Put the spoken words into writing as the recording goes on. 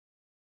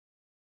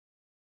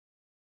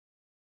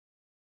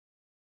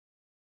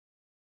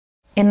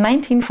In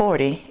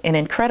 1940, an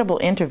incredible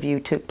interview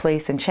took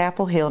place in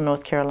Chapel Hill,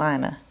 North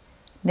Carolina.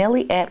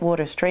 Nellie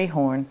Atwater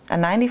Strayhorn, a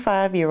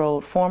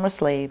 95-year-old former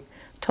slave,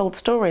 told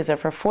stories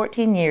of her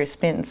 14 years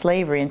spent in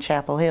slavery in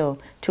Chapel Hill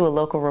to a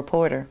local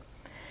reporter.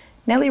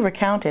 Nellie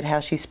recounted how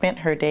she spent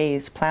her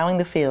days plowing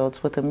the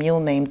fields with a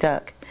mule named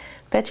Duck,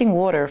 fetching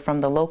water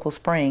from the local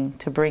spring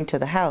to bring to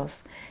the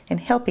house, and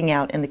helping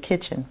out in the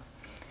kitchen.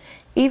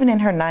 Even in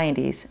her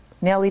 90s,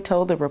 Nellie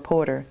told the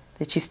reporter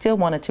that she still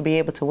wanted to be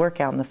able to work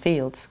out in the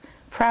fields,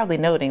 proudly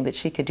noting that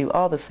she could do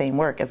all the same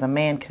work as a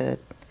man could.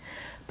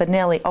 But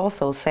Nellie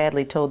also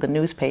sadly told the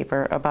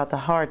newspaper about the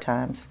hard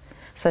times,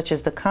 such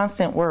as the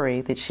constant worry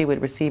that she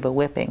would receive a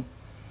whipping.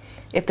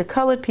 If the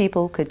colored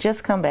people could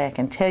just come back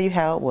and tell you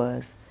how it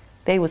was,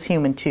 they was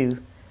human too,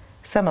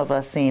 some of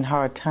us seen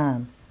hard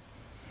time.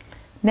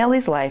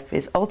 Nellie's life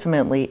is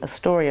ultimately a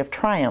story of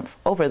triumph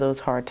over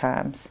those hard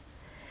times.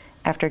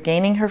 After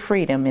gaining her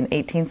freedom in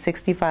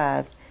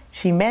 1865,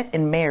 she met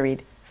and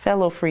married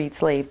fellow freed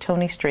slave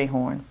Tony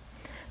Strayhorn.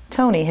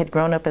 Tony had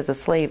grown up as a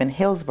slave in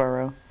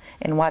Hillsborough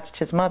and watched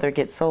his mother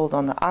get sold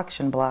on the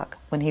auction block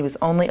when he was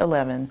only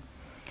 11.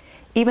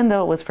 Even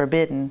though it was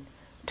forbidden,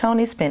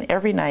 Tony spent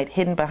every night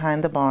hidden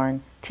behind the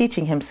barn,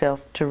 teaching himself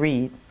to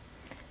read.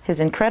 His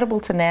incredible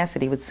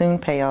tenacity would soon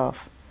pay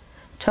off.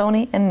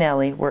 Tony and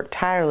Nellie worked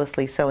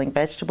tirelessly selling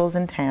vegetables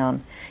in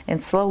town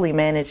and slowly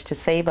managed to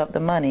save up the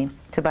money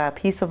to buy a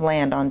piece of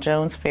land on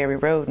Jones Ferry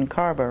Road in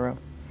Carborough.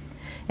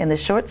 In the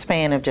short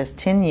span of just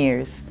 10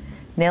 years,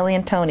 Nellie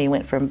and Tony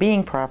went from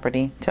being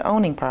property to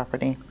owning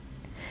property.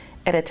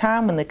 At a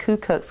time when the Ku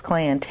Klux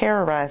Klan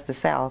terrorized the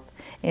South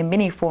and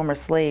many former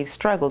slaves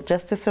struggled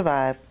just to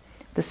survive,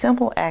 the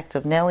simple act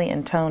of Nellie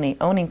and Tony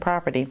owning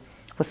property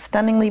was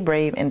stunningly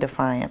brave and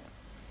defiant.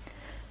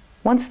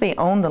 Once they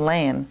owned the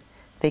land,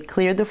 they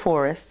cleared the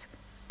forests,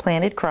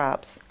 planted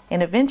crops,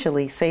 and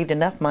eventually saved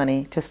enough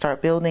money to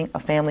start building a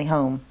family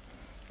home.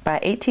 By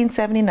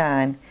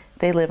 1879,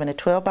 they live in a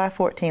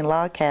 12-by-14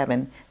 log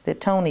cabin that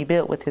Tony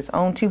built with his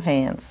own 2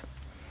 hands.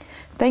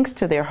 Thanks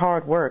to their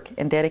hard work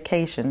and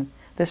dedication,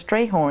 the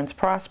Strayhorns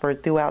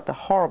prospered throughout the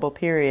horrible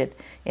period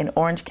in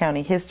Orange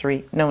County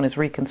history known as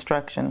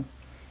Reconstruction.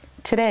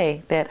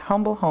 Today, that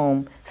humble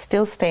home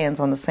still stands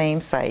on the same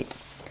site.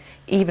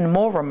 Even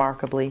more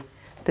remarkably,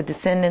 the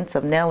descendants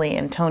of Nellie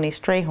and Tony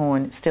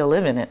Strayhorn still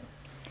live in it.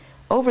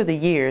 Over the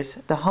years,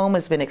 the home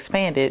has been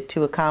expanded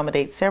to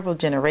accommodate several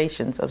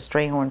generations of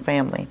Strayhorn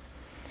family.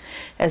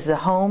 As the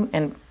home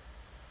and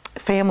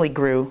family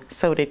grew,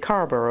 so did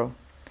Carborough.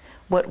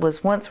 What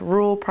was once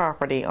rural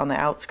property on the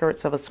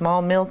outskirts of a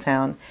small mill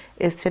town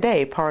is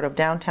today part of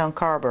downtown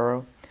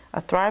Carborough,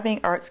 a thriving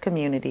arts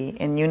community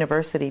and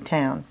university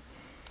town.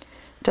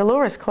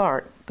 Dolores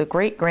Clark, the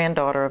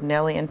great-granddaughter of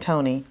Nellie and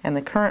Tony and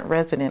the current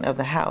resident of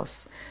the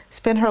house,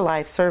 spent her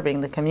life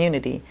serving the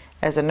community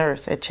as a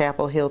nurse at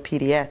Chapel Hill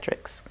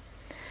Pediatrics.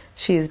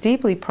 She is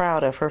deeply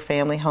proud of her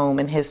family home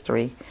and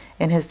history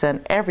and has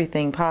done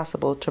everything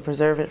possible to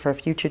preserve it for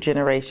future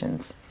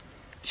generations.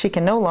 She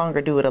can no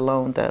longer do it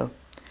alone, though.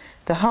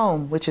 The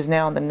home, which is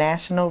now on the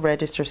National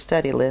Register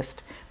study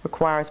list,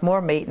 requires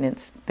more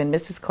maintenance than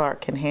Mrs.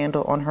 Clark can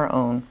handle on her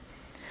own.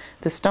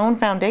 The stone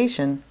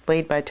foundation,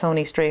 laid by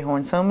Tony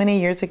Strayhorn so many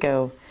years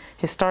ago,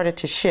 has started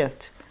to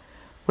shift,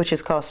 which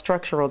has caused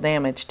structural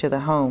damage to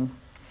the home.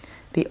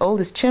 The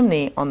oldest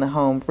chimney on the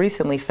home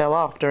recently fell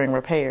off during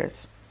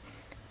repairs.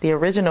 The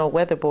original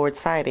weatherboard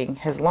siding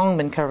has long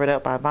been covered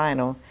up by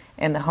vinyl,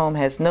 and the home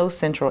has no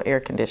central air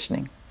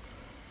conditioning.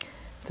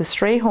 The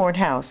Strayhorn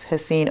house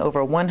has seen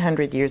over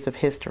 100 years of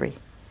history.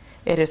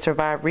 It has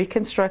survived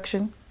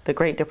Reconstruction, the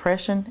Great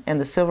Depression, and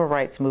the Civil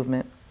Rights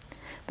Movement.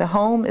 The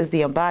home is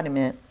the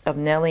embodiment of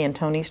Nellie and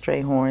Tony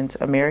Strayhorn's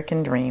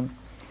American dream.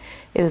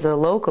 It is a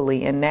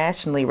locally and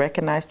nationally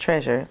recognized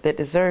treasure that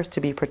deserves to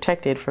be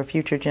protected for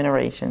future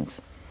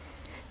generations.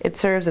 It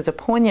serves as a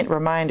poignant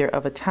reminder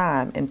of a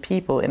time and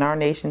people in our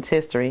nation's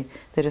history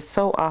that is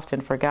so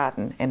often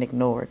forgotten and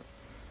ignored.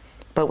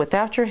 But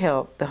without your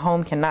help, the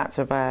home cannot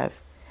survive.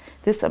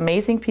 This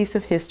amazing piece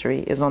of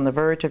history is on the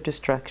verge of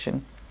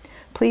destruction.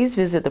 Please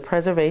visit the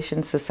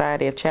Preservation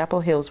Society of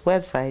Chapel Hill's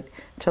website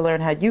to learn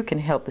how you can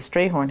help the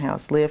Strayhorn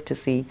House live to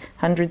see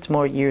hundreds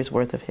more years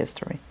worth of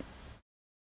history.